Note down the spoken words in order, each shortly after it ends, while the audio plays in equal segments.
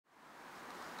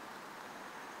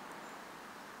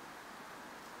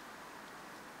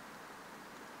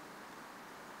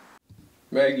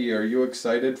Maggie, are you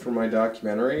excited for my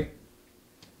documentary?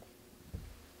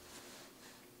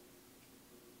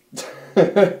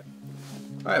 Hi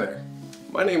there.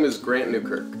 My name is Grant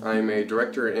Newkirk. I'm a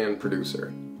director and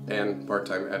producer, and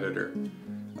part-time editor.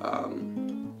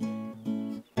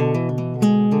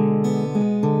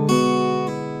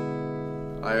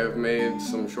 I have made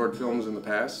some short films in the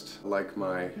past, like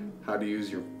my How to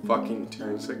Use Your Fucking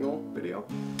Turn Signal video.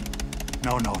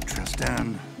 No,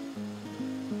 Tristan.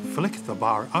 Flick the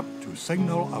bar up to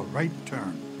signal a right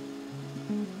turn.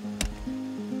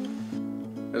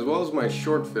 As well as my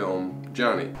short film,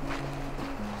 Johnny.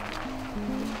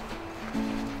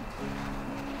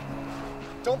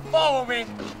 Don't follow me!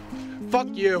 Fuck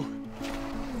you!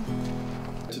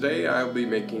 Today I'll be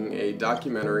making a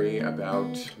documentary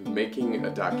about making a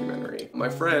documentary. My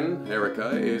friend,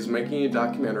 Erica, is making a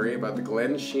documentary about the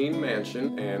Glensheen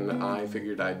Mansion, and I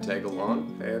figured I'd tag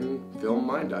along and film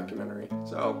my documentary.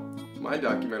 So, my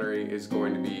documentary is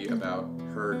going to be about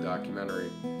her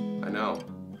documentary. I know,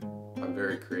 I'm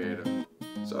very creative.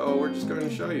 So we're just going to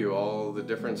show you all the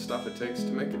different stuff it takes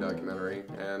to make a documentary,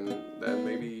 and then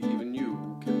maybe even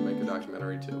you can make a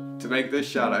documentary too. To make this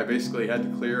shot, I basically had to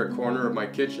clear a corner of my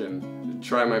kitchen,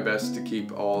 try my best to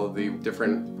keep all of the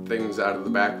different things out of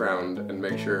the background and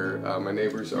make sure my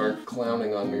neighbors aren't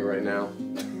clowning on me right now.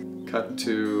 Cut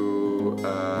to,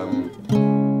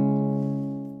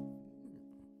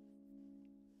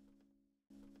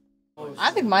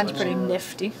 I think mine's pretty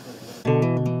nifty.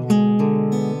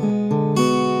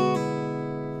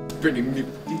 pretty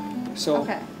nifty. So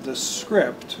the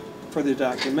script for the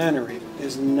documentary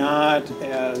is not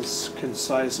as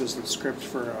concise as the script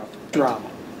for a drama.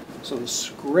 So the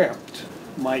script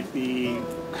might be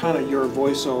kind of your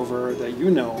voiceover that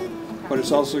you know, but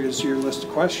it's also just your list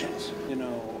of questions. You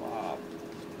know,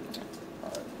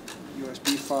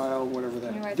 USB file, whatever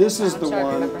that. This is the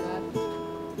one.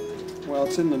 Well,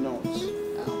 it's in the notes.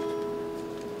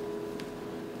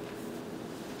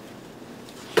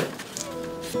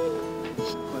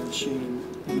 Glensheen,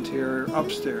 interior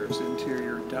upstairs,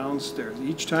 interior downstairs.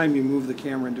 Each time you move the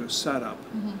camera into a setup,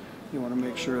 you want to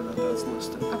make sure that that's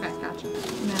listed. Okay, gotcha.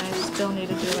 And then I still need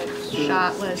to do a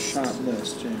shot list. Shot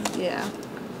list, yeah. Yeah.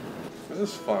 This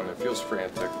is fun. It feels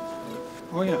frantic.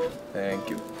 Oh yeah. Thank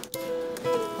you.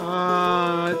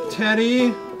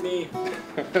 Teddy. Me.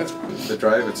 The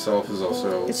drive itself is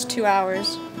also It's 2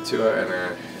 hours.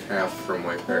 2.5 from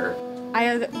White Bear.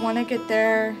 I want to get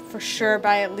there for sure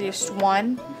by at least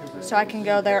 1, so I can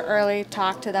go there early,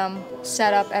 talk to them,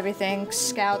 set up everything,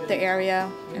 scout the area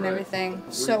and everything.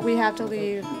 So we have to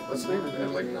leave. Let's leave it at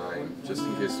like 9, just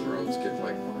in case the roads get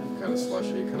like kind of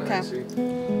slushy, kind of icy.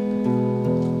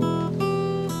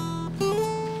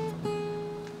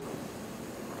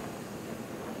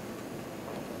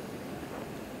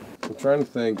 I'm trying to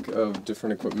think of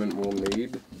different equipment we'll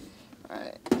need.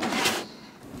 Alright.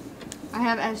 I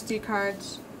have SD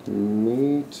cards.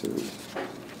 Me too.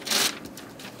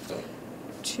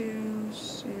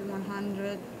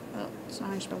 100. Oh, it's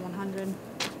not extra 100.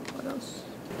 What else?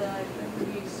 The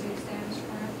PC stands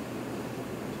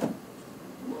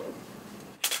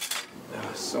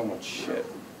for. So much shit.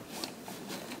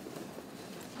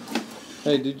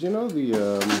 Hey, did you know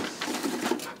the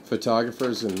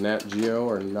photographers in Nat Geo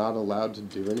are not allowed to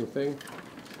do anything?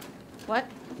 What?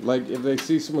 Like, if they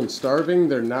see someone starving,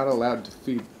 they're not allowed to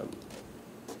feed them.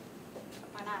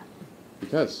 Why not?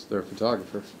 Because they're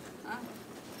photographers. Oh.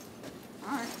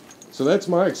 Alright. So that's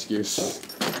my excuse.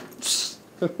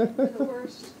 You're the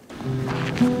worst.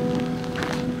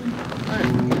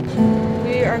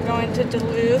 We are going to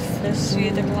Duluth to see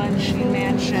the Glensheen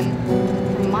Mansion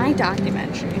for my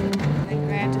documentary. And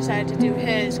Grant decided to do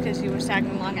his because he was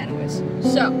tagging along anyways.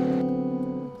 So,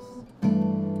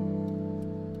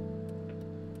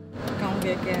 gonna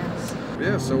get gas.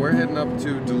 Yeah, so we're heading up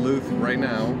to Duluth right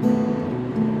now.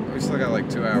 We still got like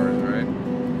 2 hours, right?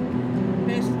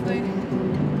 Basically.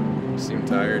 You seem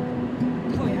tired.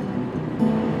 Oh yeah.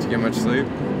 Did you get much sleep?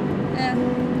 Yeah.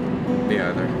 Me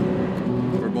either.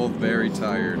 We're both very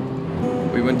tired.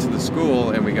 We went to the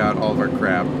school and we got all of our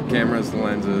crap. Cameras,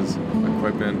 lenses,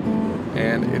 equipment,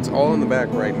 and it's all in the back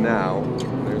right now.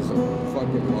 There's a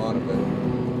fucking lot of it.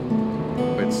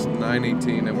 It's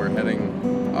 9:18 and we're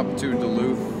heading up to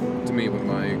Duluth to meet with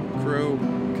my crew.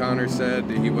 Connor said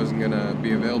he wasn't gonna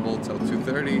be available till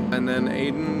 2:30, and then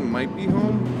Aiden might be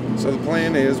home. So the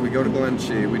plan is we go to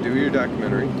Glensheen, we do your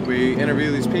documentary, we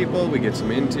interview these people, we get some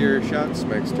interior shots,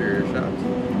 some exterior shots.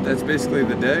 That's basically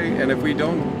the day, and if we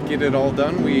don't get it all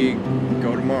done, we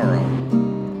go tomorrow.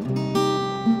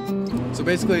 So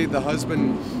basically the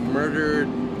husband murdered,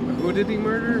 who did he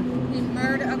murder? He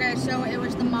murdered, okay, so it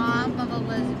was the mom of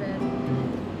Elizabeth.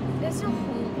 It's a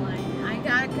whole line. I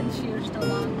got confused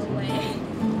along the way.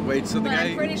 Wait, so the But guy...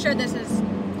 I'm pretty sure this is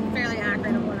fairly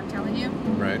accurate of what I'm telling you.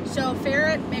 Right. So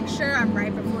ferret, make sure I'm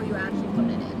right before you actually put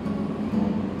it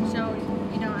in. So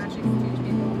you don't actually confuse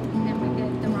people and we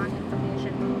get the wrong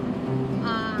information.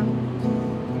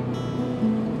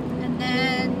 And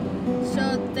then,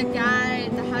 so the guy,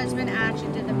 the husband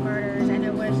actually did the murders, and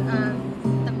it was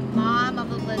the mom of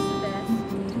Elizabeth,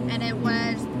 and it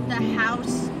was the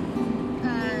house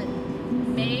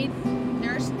maid,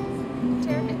 nurse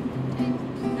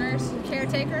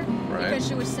caretaker, Right. because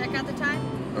she was sick at the time.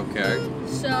 Okay.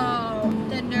 So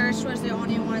the nurse was the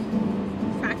only one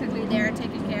practically there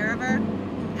taking care of her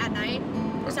at night.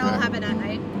 This all Okay. happened at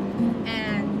night.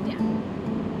 And yeah.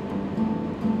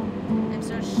 And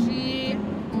so she,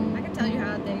 I can tell you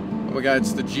how they... Oh my god,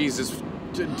 it's the Jesus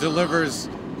delivers...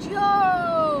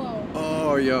 Yo!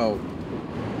 Oh, yo.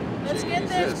 Let's get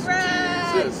this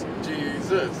bread!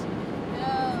 Jesus.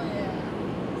 Hell yeah.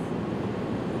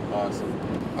 Awesome.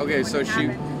 Okay, When so it she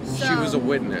happened. was So- a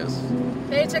witness.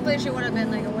 Basically, she would have been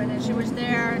like a witness. She was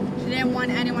there. She didn't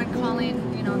want anyone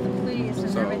calling, you know, the police and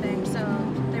So- everything. So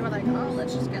they were like, oh,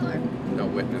 let's just kill her. No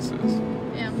witnesses.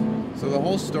 Yeah. So the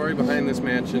whole story behind this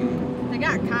mansion, They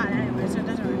got caught anyway, so it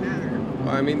doesn't really matter.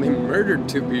 well, I mean, they murdered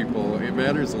 2 people. It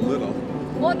matters a little.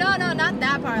 Well, no, not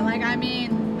that part. Like, I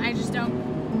mean, I just don't.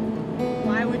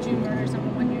 Why would you murder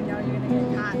someone when you know you're gonna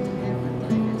get caught? And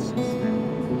like, it's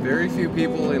just. Very few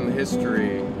people in the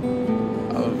history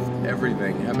of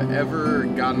everything have ever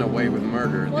gotten away with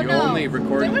murder. Well, The no, only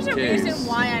recorded there was a case. reason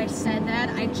why I said that.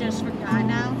 I just forgot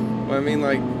now. Well, I mean,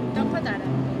 like, Don't put that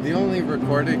in. the only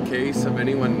recorded case of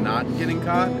anyone not getting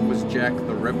caught was Jack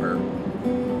the Ripper.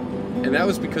 And that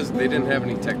was because they didn't have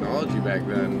any technology back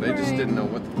then. They just Right. didn't know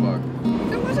what the fuck.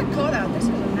 If it wasn't cold out, this is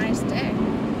a nice day.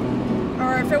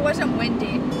 Or if it wasn't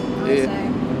windy, I'll say.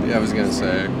 Yeah, I was gonna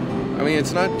say. I mean,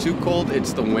 it's not too cold,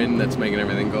 it's the wind that's making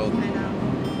everything cold. I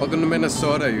know. Welcome to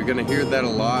Minnesota. You're gonna hear that a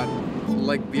lot.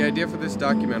 Like, the idea for this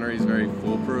documentary is very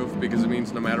foolproof because it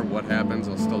means no matter what happens,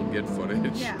 I'll still get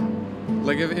footage. Yeah.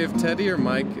 Like, if Teddy or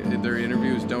Mike, their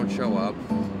interviews don't show up,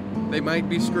 they might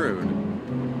be screwed.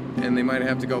 And they might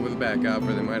have to go with a backup,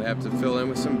 or they might have to fill in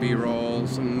with some B-roll,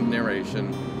 some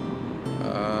narration.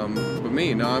 But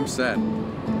me, no, I'm set.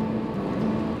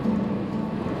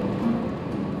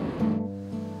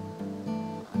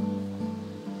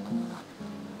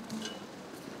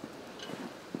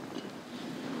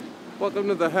 Welcome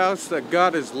to the house that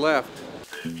God has left.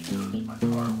 I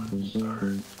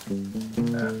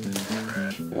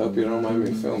hope you don't mind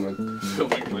me filming.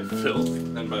 Filming my filth,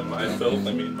 and by my filth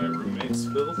I mean my roommate's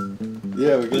filth.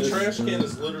 Yeah, we The trash can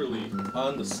is literally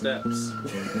on the steps.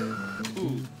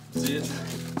 Ooh, see it?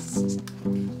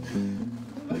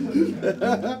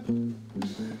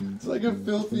 It's like a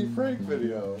filthy prank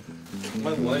video.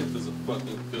 My life is a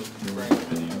fucking filthy prank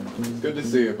video. Good to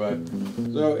see you, bud.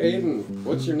 So, Aiden,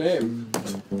 what's your name?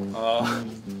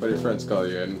 What do your friends call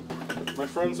you, Aiden? My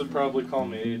friends would probably call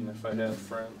me Aiden if I had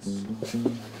friends.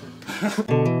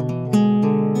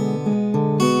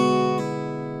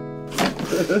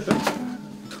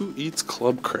 Who eats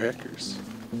club crackers?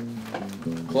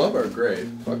 Club are great.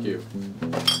 Fuck you.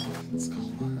 Let's go.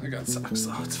 I got socks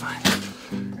though, it's fine.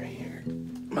 Right here.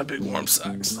 My big warm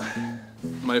socks.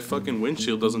 My fucking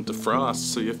windshield doesn't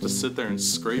defrost, so you have to sit there and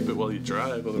scrape it while you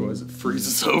drive, otherwise it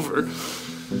freezes over.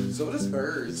 So does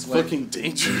hers. It's fucking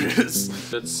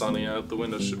dangerous. It's sunny out, the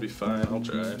window should be fine, I'll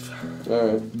drive.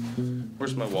 Alright.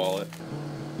 Where's my wallet?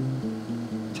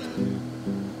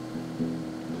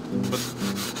 But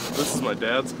this is my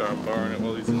dad's car, I'm borrowing it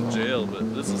while he's in jail,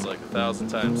 but this is like 1,000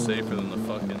 times safer than the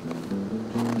fucking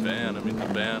van. I mean, the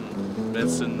van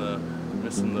missing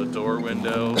the door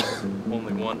window,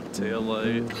 only one tail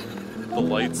light. The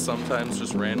lights sometimes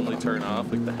just randomly turn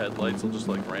off, like the headlights will just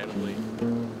like randomly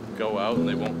go out and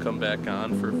they won't come back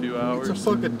on for a few hours. It's a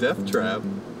fucking death trap.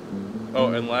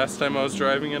 Oh, and last time I was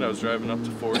driving it, I was driving up to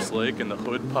Forest Lake and the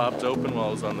hood popped open while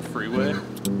I was on the freeway.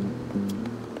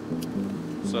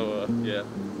 So, yeah.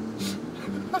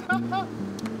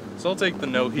 So I'll take the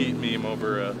no heat meme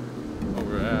over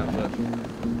that, but...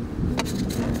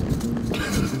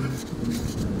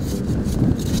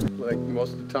 Like,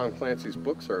 most of Tom Clancy's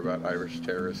books are about Irish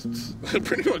terrorists.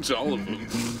 Pretty much all of them.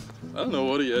 I don't know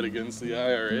what he had against the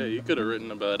IRA. He could have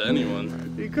written about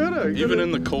anyone. He could've. Even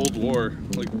in the Cold War,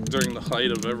 like during the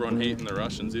height of everyone hating the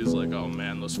Russians, he was like, oh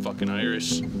man, those fucking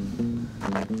Irish.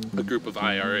 A group of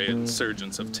IRA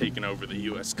insurgents have taken over the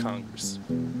US Congress.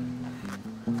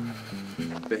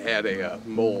 They had a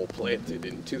mole planted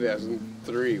in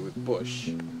 2003 with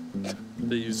Bush.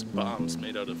 They used bombs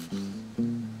made out of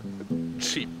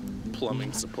cheap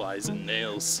plumbing supplies and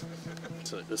nails.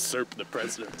 to usurp the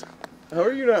president. How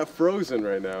are you not frozen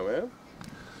right now, man?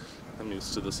 I'm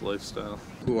used to this lifestyle.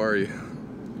 Who are you?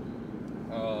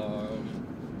 A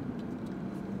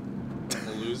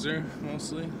loser,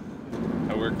 mostly.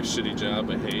 I work a shitty job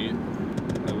I hate.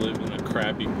 I live in a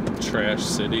crappy trash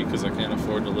city because I can't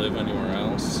afford to live anywhere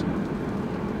else.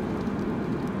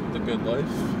 The good life.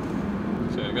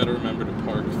 Okay, I gotta remember to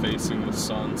park facing the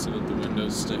sun so that the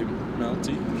windows stay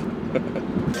melty.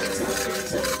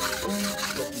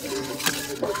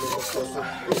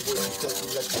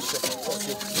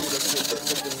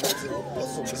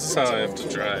 This is how I have to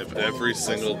drive every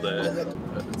single day.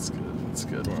 But it's good, it's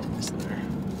good, we're almost there.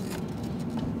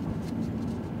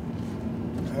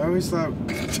 I always thought...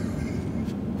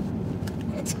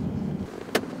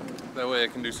 That way I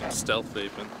can do some stealth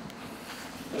vaping.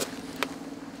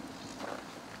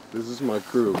 This is my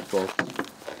crew, folks.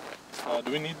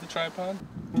 Do we need the tripod?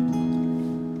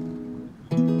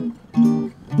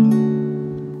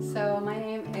 So my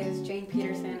name is Jane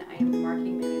Peterson. I am the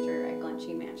marketing manager at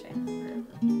Glensheen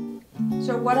Mansion.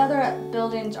 So what other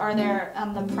buildings are there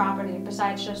on the property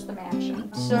besides just the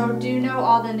mansion? So do you know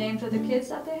all the names of the kids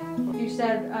that they have? You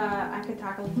said I could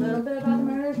talk a little bit about the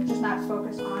murders, but just not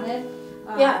focus on it.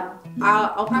 Yeah,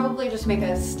 I'll probably just make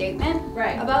a statement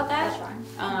about that. That's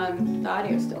fine. The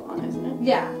audio's still on, isn't it?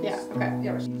 Yeah. Yeah, okay.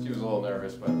 Yeah. She was a little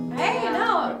nervous, but... Hey,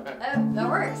 no, that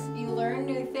works. You learn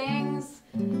new things.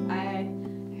 I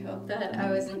hope that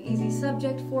I was an easy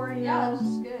subject for you. Yeah, this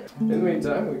is good. In the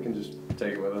meantime, we can just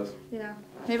take it with us. Yeah.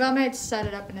 Maybe I might set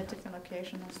it up in a different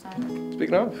location this time.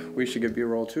 Speaking of, we should give you a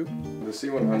roll too. The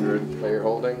C100 that you're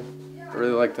holding, I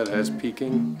really like that it has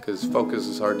peaking, because focus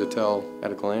is hard to tell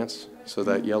at a glance. So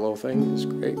that yellow thing is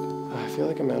great. I feel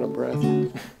like I'm out of breath.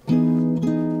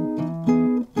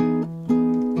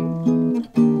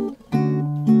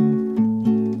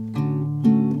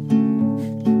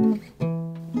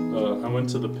 I went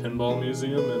to the Pinball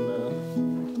Museum and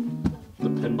the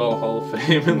Pinball Hall of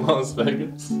Fame in Las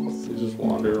Vegas. They just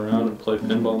wander around and play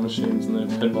pinball machines, and they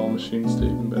have pinball machines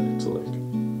dating back to like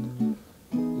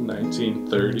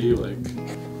 1930, like.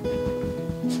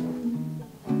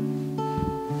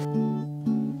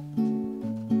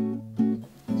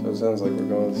 So it sounds like we're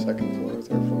going to the second floor or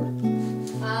third floor.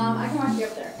 I can walk you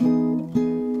up there.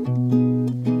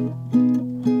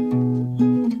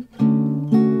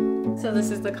 So this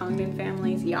is the Congdon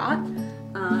family's yacht.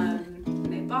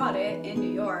 They bought it in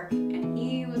New York, and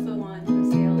he was the one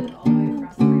who sailed it all the way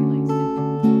across the Great Lakes.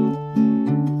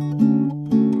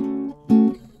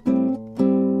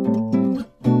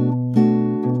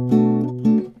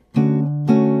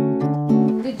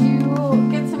 Did you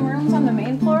get some rooms on the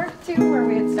main floor too, where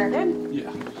we had started?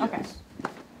 Yeah. Okay.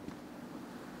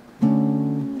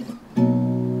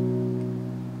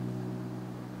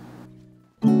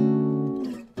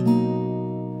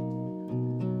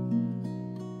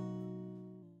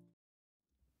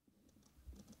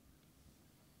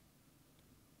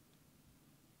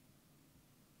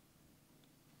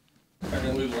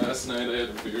 Apparently last night I had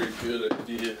a very good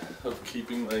idea of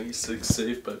keeping my E6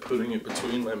 safe by putting it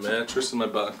between my mattress and my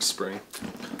box spring.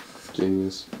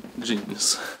 Genius.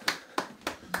 Genius.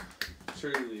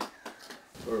 Truly.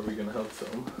 Or are we gonna help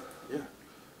film? Yeah.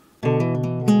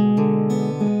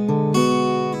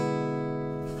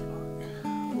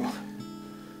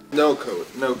 No code,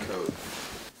 no code.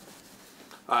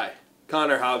 Hi,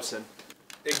 Connor Hobson,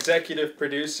 executive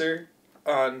producer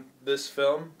on this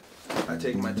film. I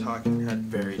take my talking head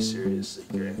very seriously,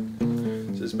 Grant.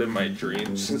 This has been my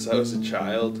dream since I was a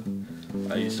child.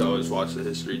 I used to always watch the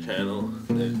History Channel,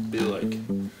 and it'd be like,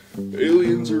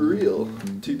 aliens are real.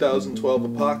 2012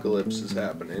 apocalypse is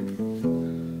happening,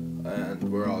 and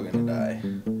we're all gonna die.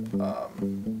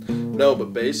 No,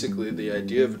 but basically the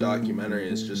idea of a documentary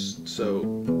is just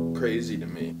so crazy to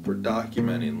me. We're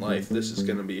documenting life. This is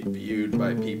going to be viewed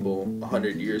by people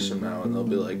 100 years from now, and they'll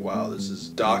be like, wow, this is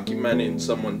documenting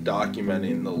someone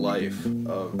documenting the life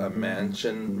of a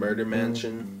mansion, murder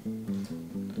mansion.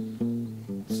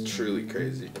 It's truly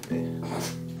crazy to me.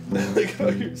 I like how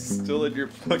you're still in your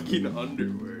fucking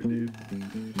underwear, dude.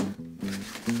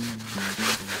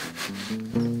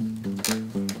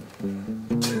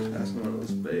 That's one of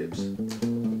those babes.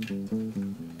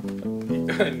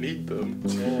 I need them.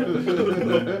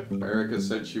 Erica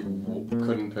said she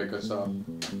couldn't pick us up.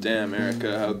 Damn,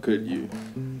 Erica, how could you?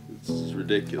 This is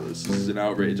ridiculous. This is an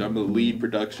outrage. I'm the lead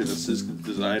production assistant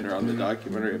designer on the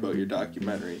documentary about your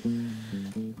documentary.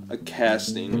 A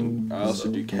casting. I also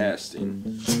do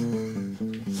casting.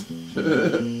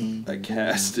 I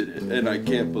casted it, and I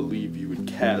can't believe you would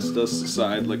cast us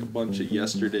aside like a bunch of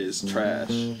yesterday's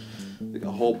trash. Like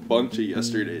a whole bunch of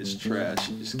yesterday's trash,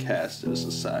 he just cast us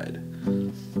aside.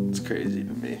 It's crazy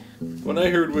to me. When I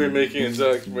heard we were making a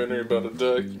documentary about a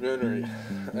documentary,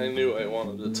 I knew I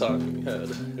wanted a talking head.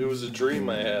 It was a dream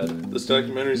I had. This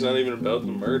documentary's not even about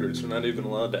the murders. We're not even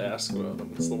allowed to ask about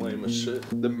them. It's the lamest shit.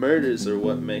 The murders are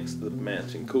what makes the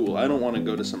mansion cool. I don't want to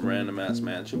go to some random ass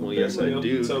mansion. Well, yes, I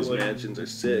do, because mansions are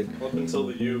sick. Up until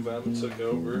the U of M took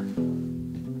over,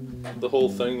 the whole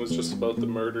thing was just about the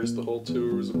murders. The whole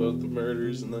tour was about the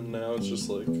murders, and then now it's just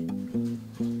like...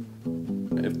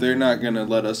 If they're not gonna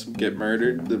let us get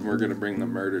murdered, then we're gonna bring the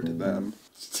murder to them.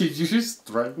 Did you just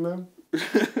threaten them?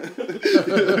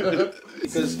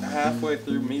 Because halfway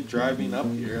through me driving up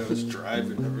here, I was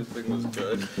driving, everything was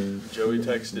good. Joey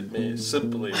texted me,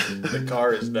 simply, the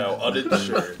car is now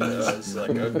uninsured. I was like,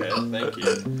 okay, thank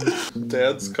you.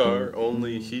 Dad's car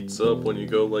only heats up when you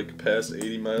go like past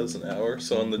 80 miles an hour.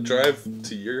 So on the drive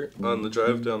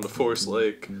down to Forest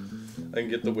Lake, I can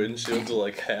get the windshield to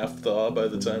like half thaw by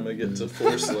the time I get to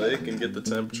Forest Lake and get the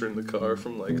temperature in the car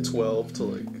from like 12 to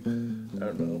like, I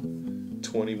don't know,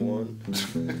 21. You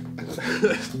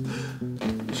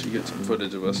should get some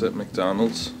footage of us at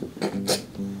McDonald's.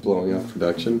 Blowing off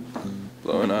production.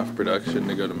 Blowing off production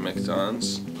to go to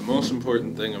McDonald's. The most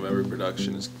important thing of every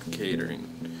production is catering.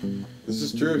 This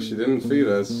is true. She didn't feed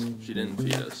us. She didn't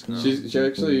feed us, no. She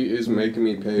actually is making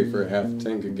me pay for half a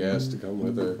tank of gas to come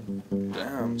with her.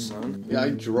 Damn, son. Yeah,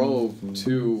 I drove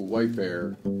to White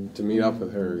Bear to meet up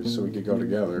with her so we could go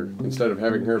together instead of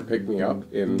having her pick me up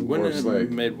in Wouldn't Forest it have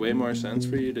Lake. made way more sense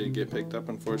for you to get picked up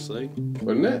in Forest Lake?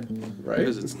 Wouldn't it? Right?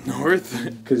 Because it's north.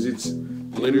 Because it's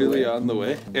Literally on the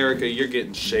way. Erica, you're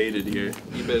getting shaded here.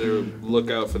 You better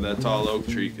look out for that tall oak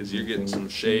tree because you're getting some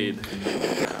shade.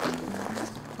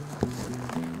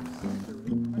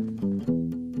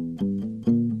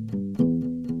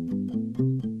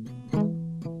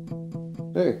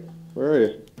 Hey, where are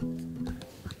you?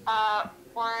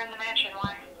 We're in the mansion.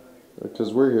 Why?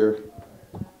 Because we're here.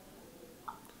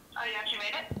 Oh, you actually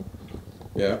made it?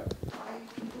 Yeah.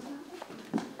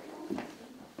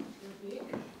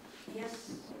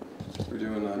 Yes. We're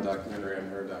doing a documentary on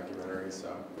her documentary,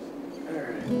 so.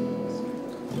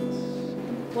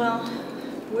 Well,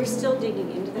 we're still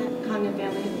digging into that. Condon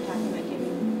family have been talking about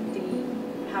giving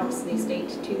the house, the estate,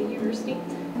 to the university.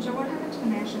 So what happened to the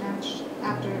mansion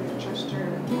after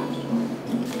Chester passed away?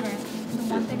 Okay. The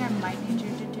one thing I might need you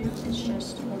to do is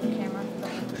just hold the camera for the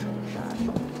actual shot.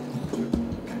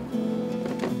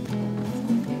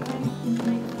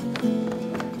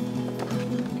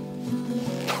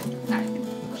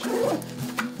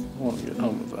 I want to get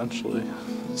home eventually,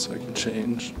 so I can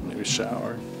change, maybe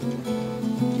shower.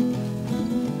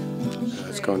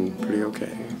 It's going pretty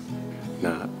okay.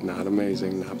 Not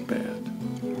amazing, not bad.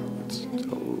 It's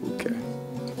okay.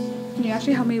 Can you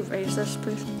actually help me erase this,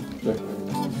 please? Yeah.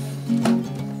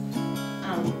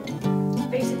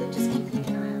 Basically just keeping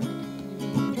an eye on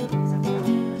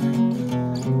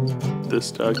it.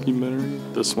 This documentary,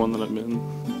 this one that I'm in,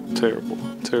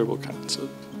 terrible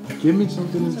concept. Give me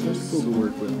something insightful to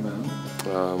work with,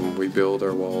 man. We build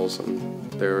our walls,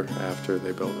 and they're after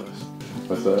they build us.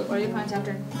 What's that? What are your plans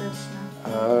after this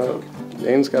now?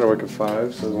 Dane's got to work at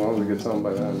 5, so as long as we get something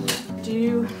by then, Do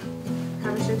you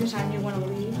have a certain time you want to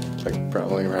leave? like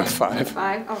probably around 5.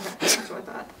 5? Okay, that's what I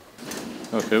thought.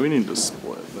 Okay, we need to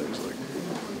split. There's like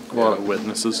a lot of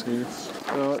witnesses here.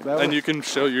 And you can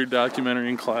show your documentary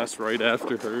in class right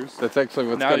after hers. That's actually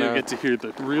what's now gonna... you get to hear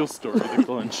the real story of the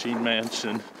Glensheen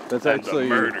Mansion. That's and actually...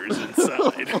 the murders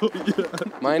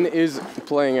inside. Mine is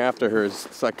playing after hers,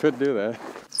 so I could do that.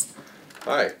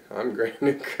 Hi, I'm Grant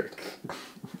Newkirk.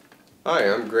 Hi,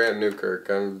 I'm Grant Newkirk.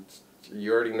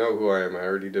 You already know who I am. I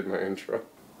already did my intro.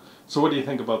 So what do you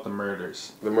think about the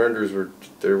murders? The murders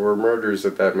there were murders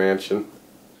at that mansion.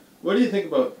 What do you think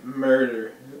about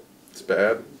murder? It's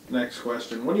bad. Next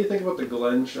question. What do you think about the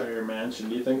Glensheen Mansion?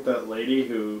 Do you think that lady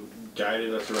who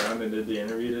guided us around and did the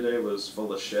interview today was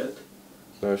full of shit?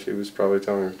 No, she was probably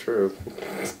telling the truth.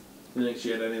 You think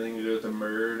she had anything to do with the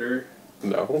murder?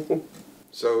 No.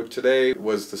 So today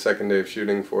was the second day of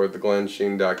shooting for the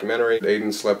Glensheen documentary.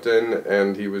 Aiden slept in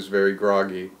and he was very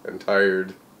groggy and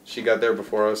tired. She got there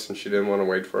before us and she didn't want to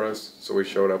wait for us, so we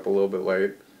showed up a little bit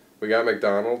late. We got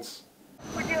McDonald's.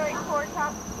 Would you like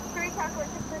 3 chocolate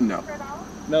chips No. for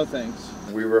 $1? No thanks.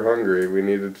 We were hungry. We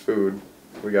needed food.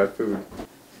 We got food.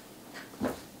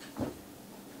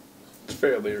 It's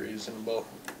fairly reasonable.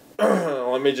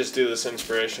 Let me just do this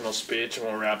inspirational speech and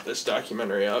we'll wrap this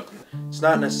documentary up. It's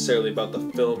not necessarily about the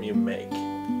film you make.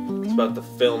 It's about the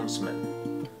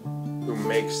filmsman who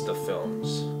makes the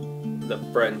films. The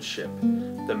friendship,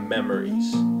 the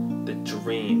memories, the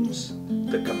dreams,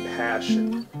 the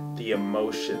compassion, the the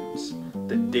emotions,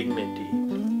 the dignity,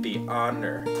 the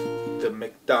honor, the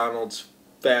McDonald's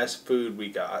fast food we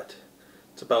got.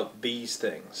 It's about these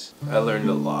things. I learned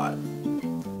a lot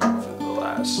for the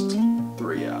last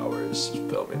 3 hours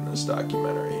filming this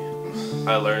documentary.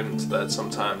 I learned that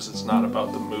sometimes it's not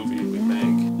about the movie we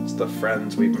make, it's the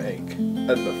friends we make and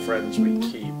the friends we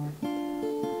keep.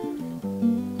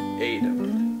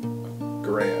 Aiden,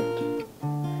 Grant,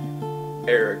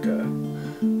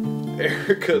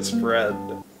 Erica's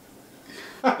friend,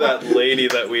 that lady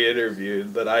that we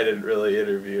interviewed, that I didn't really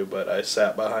interview, but I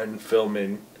sat behind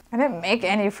filming. I didn't make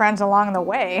any friends along the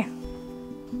way.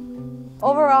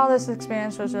 Overall, this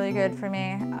experience was really good for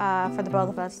me, for the both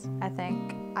of us, I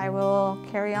think. I will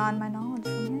carry on my knowledge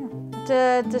from here.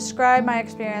 To describe my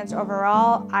experience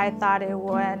overall, I thought it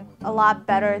went a lot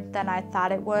better than I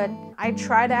thought it would. I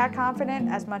try to act confident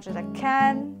as much as I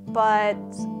can, but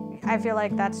I feel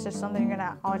like that's just something you're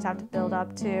gonna always have to build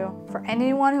up to. For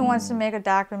anyone who wants to make a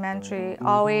documentary,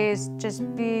 always just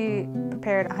be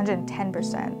prepared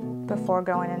 110% before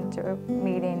going into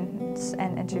meetings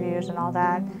and interviews and all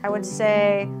that. I would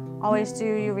say always do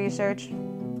your research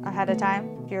ahead of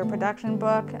time. Do your production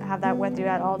book, have that with you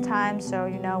at all times so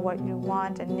you know what you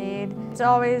want and need. It's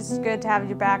always good to have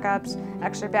your backups,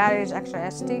 extra batteries, extra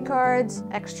SD cards,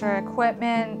 extra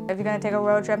equipment. If you're gonna take a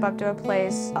road trip up to a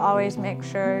place, always make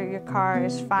sure your car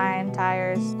is fine,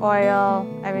 tires, oil,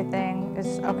 everything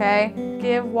is okay.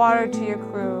 Give water to your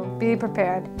crew, be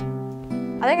prepared.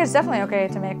 I think it's definitely okay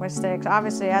to make mistakes.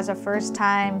 Obviously, as a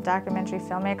first-time documentary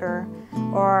filmmaker,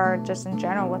 or just in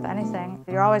general with anything,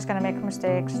 you're always gonna make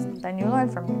mistakes, then you learn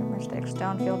from your mistakes.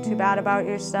 Don't feel too bad about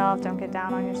yourself, don't get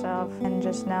down on yourself, and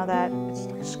just know that it's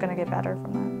just gonna get better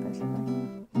from that.